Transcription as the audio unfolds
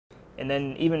And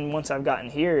then even once I've gotten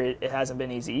here, it hasn't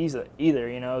been easy either.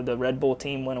 You know, the Red Bull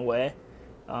team went away.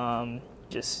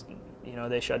 Just, you know,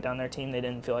 they shut down their team. They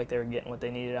didn't feel like they were getting what they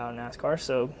needed out of NASCAR.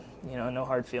 So, you know, no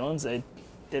hard feelings. They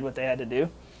did what they had to do.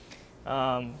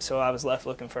 So I was left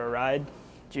looking for a ride.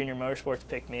 Junior Motorsports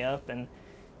picked me up and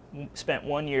spent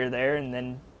 1 year there, and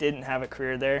then didn't have a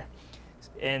career there.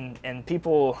 And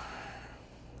people,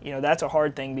 you know, that's a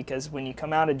hard thing, because when you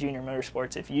come out of Junior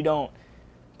Motorsports, if you don't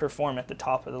perform at the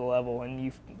top of the level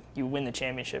and you win the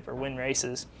championship or win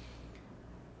races,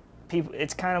 people,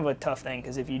 it's kind of a tough thing,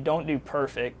 because if you don't do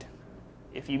perfect,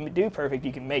 if you do perfect,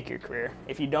 you can make your career.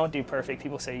 If you don't do perfect,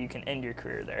 people say you can end your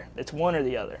career there. It's one or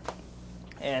the other.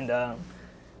 And,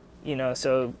 you know,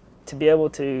 so to be able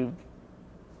to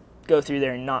go through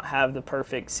there and not have the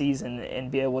perfect season and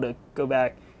be able to go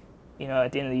back, you know,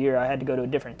 at the end of the year, I had to go to a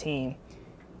different team,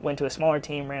 went to a smaller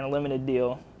team, ran a limited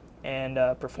deal, and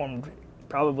performed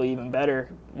probably even better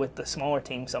with the smaller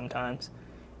team sometimes,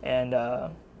 and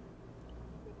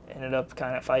ended up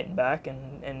kind of fighting back,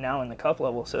 and now in the Cup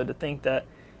level. So to think that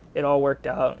it all worked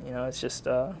out, you know, it's just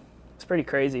it's pretty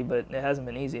crazy, but it hasn't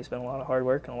been easy. It's been a lot of hard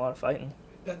work and a lot of fighting.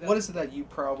 What is it that you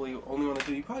probably only want to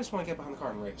do? You probably just want to get behind the car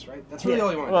and race, right? That's really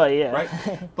all you want to do. Well, yeah.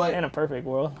 Right? But in a perfect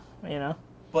world, you know.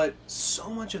 But so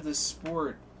much of this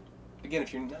sport, again,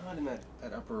 if you're not in that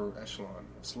upper echelon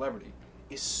of celebrity,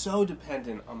 is so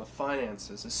dependent on the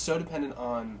finances, is so dependent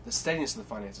on the steadiness of the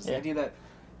finances. The idea that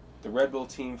the Red Bull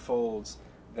team folds,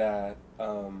 that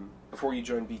before you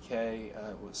joined BK,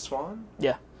 was Swan?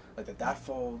 Yeah. Like that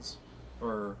folds,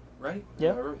 or, right?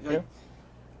 Yeah. Like,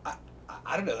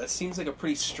 I don't know, that seems like a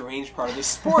pretty strange part of the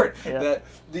sport, that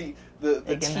the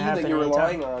team that you're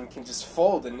relying on can just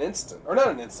fold in an instant. Or not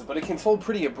an instant, but it can fold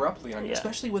pretty abruptly on you,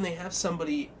 especially when they have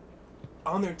somebody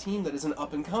on their team that is an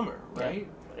up-and-comer, right?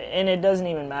 Yeah. And it doesn't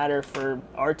even matter for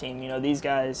our team. You know, these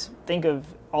guys, think of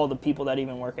all the people that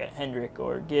even work at Hendrick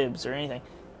or Gibbs or anything.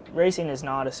 Racing is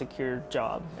not a secure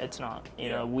job. It's not. You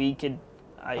know, we could...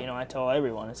 I tell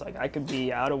everyone, it's like, I could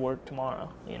be out of work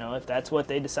tomorrow. You know, if that's what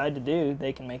they decide to do,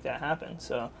 they can make that happen.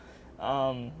 So,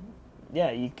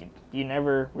 yeah, you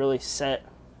never really set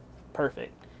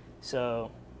perfect.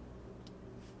 So,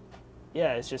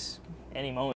 yeah, it's just any moment.